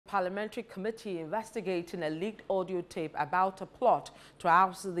parliamentary committee investigating a leaked audio tape about a plot to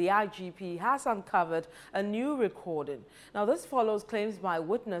oust the IGP has uncovered a new recording. Now, this follows claims by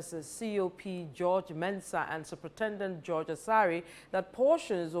witnesses COP George Mensah and Superintendent George Asare that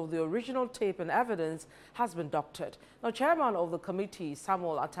portions of the original tape and evidence has been doctored. Now, chairman of the committee,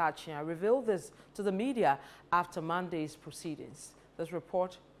 Samuel Atachia, revealed this to the media after Monday's proceedings. This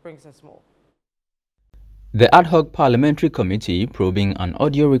report brings us more. The ad hoc parliamentary committee probing an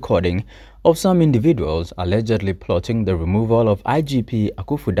audio recording of some individuals allegedly plotting the removal of IGP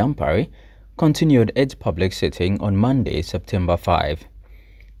Akufu-Dampare continued its public sitting on Monday, September 5.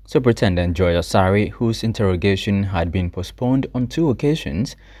 Superintendent George Asare, whose interrogation had been postponed on 2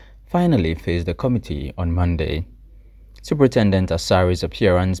 occasions, finally faced the committee on Monday. Superintendent Asare's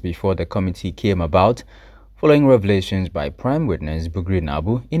appearance before the committee came about following revelations by prime witness Bugri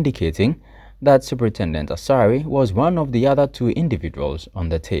Naabu indicating that Superintendent Asare was one of the other 2 individuals on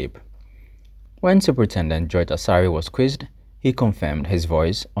the tape. When Superintendent George Asare was quizzed, he confirmed his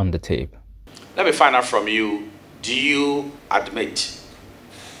voice on the tape. Let me find out from you, do you admit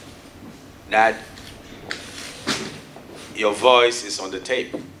that your voice is on the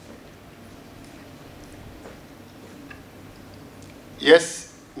tape?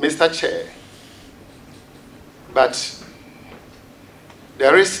 Yes, Mr. Chair, but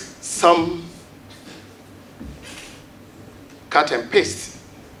there is some cut and paste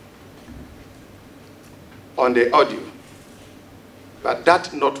on the audio, but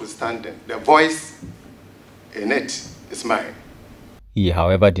that notwithstanding, the voice in it is mine. He,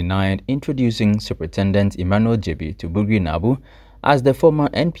 however, denied introducing Superintendent Emmanuel Jebi to Bugri Naabu, as the former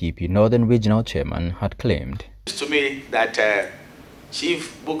NPP Northern Regional Chairman had claimed. It's to me that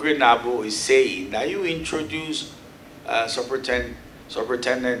Chief Bugri Naabu is saying that you introduce Superintendent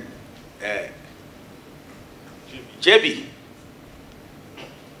Jebi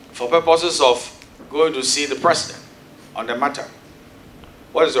for purposes of going to see the president on the matter.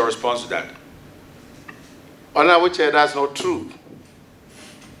 What is your response to that? Honorable Chair, that's not true.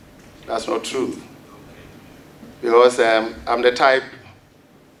 That's not true. Because I'm the type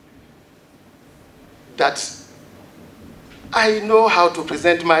that I know how to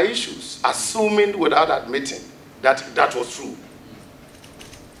present my issues, assuming without admitting that that was true.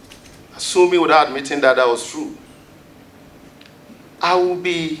 Assuming without admitting that that was true. I will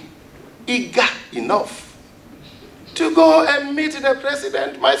be eager enough to go and meet the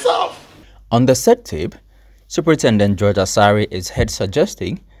president myself. On the said tape, Superintendent George Asare is heard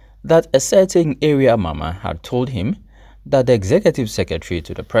suggesting that a certain area mama had told him that the executive secretary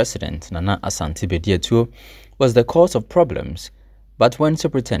to the president, Nana Asante Bediatuo, was the cause of problems, but when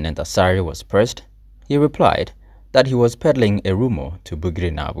Superintendent Asare was pressed, he replied that he was peddling a rumor to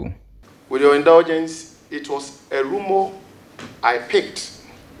Bugri Naabu. With your indulgence, it was a rumor I picked,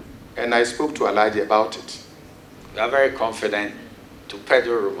 and I spoke to Alhaji about it. You are very confident to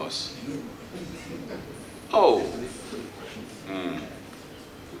peddle rumors. Oh.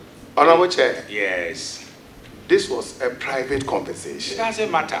 Honorable Chair. Yes. This was a private conversation. It doesn't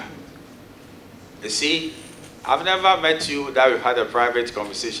matter. You see, I've never met you that we've had a private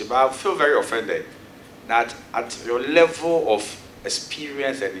conversation, but I feel very offended that at your level of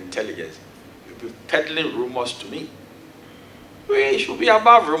experience and intelligence, you'll be peddling rumors to me. We should be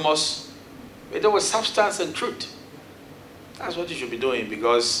above rumors. We do with substance and truth. That's what you should be doing,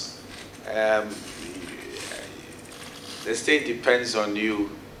 because the state depends on you,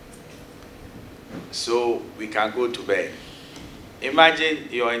 so we can go to bed. Imagine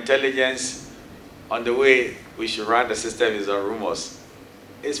your intelligence on the way we should run the system is on rumors.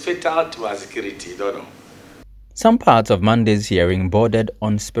 It's fatal to our security, don't know. Some parts of Monday's hearing bordered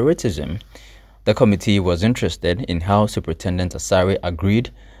on spiritism. The committee was interested in how Superintendent Asare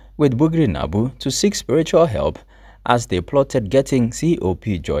agreed with Bugri Naabu to seek spiritual help as they plotted getting COP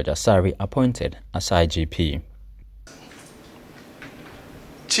George Asare appointed as IGP.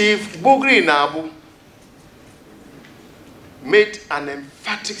 Chief Bugri Naabu made an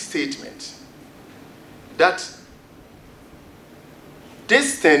emphatic statement that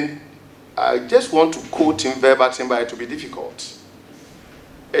this thing, I just want to quote him verbatim, but it will be difficult.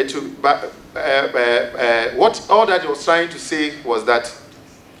 What all that he was trying to say was that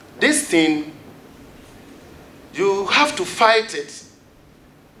this thing, you have to fight it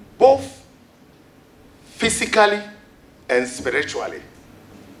both physically and spiritually.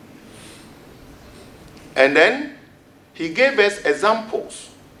 And then he gave us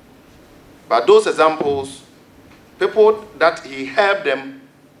examples, but those examples, people that he helped them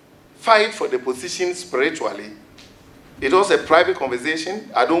fight for the position spiritually. It was a private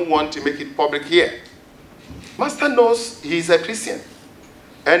conversation. I don't want to make it public here. Master knows he is a Christian.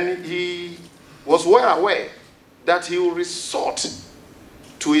 And he was well aware that he will resort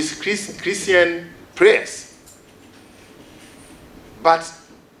to his Christian prayers. But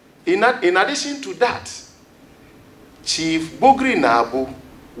in addition to that, Chief Bugri Naabu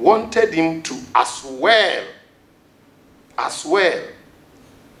wanted him to as well,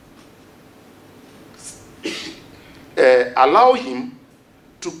 allow him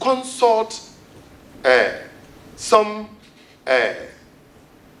to consult some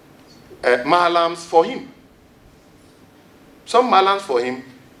malams for him. Some malams for him.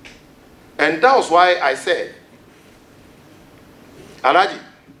 And that was why I said, Alaji,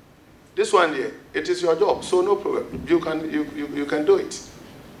 this one here, it is your job, so no problem. You can do it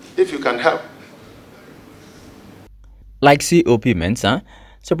if you can help. Like COP Mensah,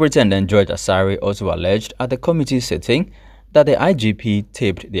 Superintendent George Asare also alleged at the committee sitting that the IGP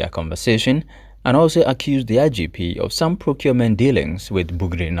taped their conversation and also accused the IGP of some procurement dealings with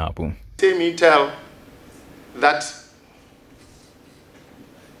Bugri Naabu. Same intel that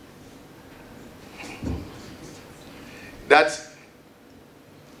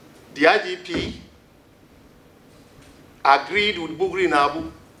the IGP agreed with Bugri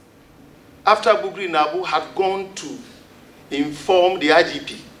Naabu after Bugri Naabu had gone to inform the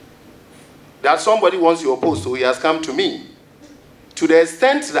IGP that somebody wants your post, so he has come to me. To the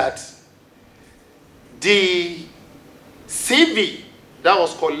extent that the CV that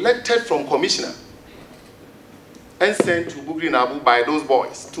was collected from commissioner and sent to Bugri Naabu by those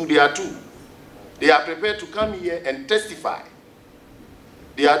boys, they are prepared to come here and testify.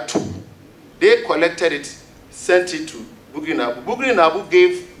 They collected it, sent it to Bugri Naabu. Bugri Naabu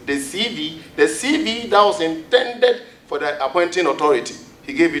gave the CV that was intended for the appointing authority.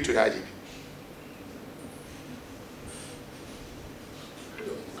 He gave it to the IGP.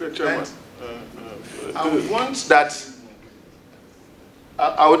 I would want that.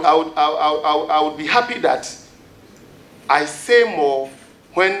 I would be happy that I say more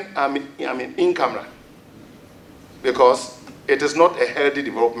when I'm in camera, because it is not a healthy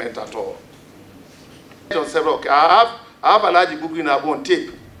development at all. On several, I have Alhaji Bugri Naabu on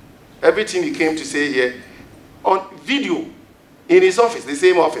tape. Everything he came to say here on video in his office, the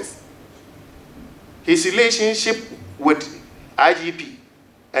same office. His relationship with IGP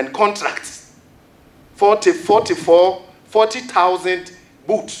and contracts, 40,000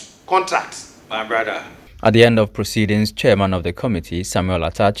 boots contracts. My brother. At the end of proceedings, Chairman of the committee, Samuel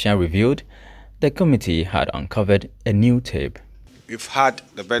Atachia, revealed the committee had uncovered a new tape. We've had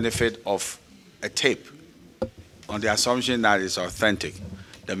the benefit of a tape on the assumption that it's authentic.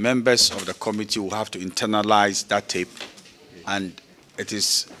 The members of the committee will have to internalize that tape, and it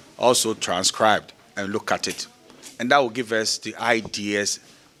is also transcribed and look at it. And that will give us the ideas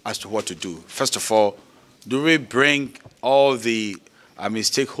as to what to do. First of all, do we bring all the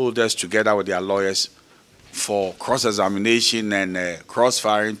stakeholders together with their lawyers for cross-examination and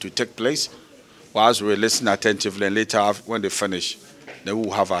cross-firing to take place? Whilst we listen attentively, and later when they finish, then we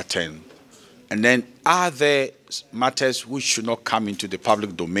will have our turn. And then, are there matters which should not come into the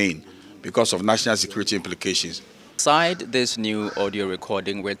public domain because of national security implications? Aside this new audio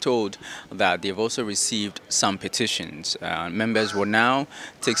recording, we're told that they've also received some petitions. Members will now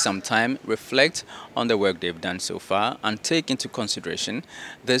take some time, reflect on the work they've done so far, and take into consideration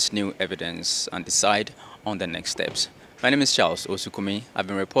this new evidence and decide on the next steps. My name is Charles Osukumi. I've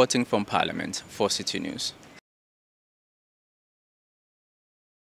been reporting from Parliament for Citi News.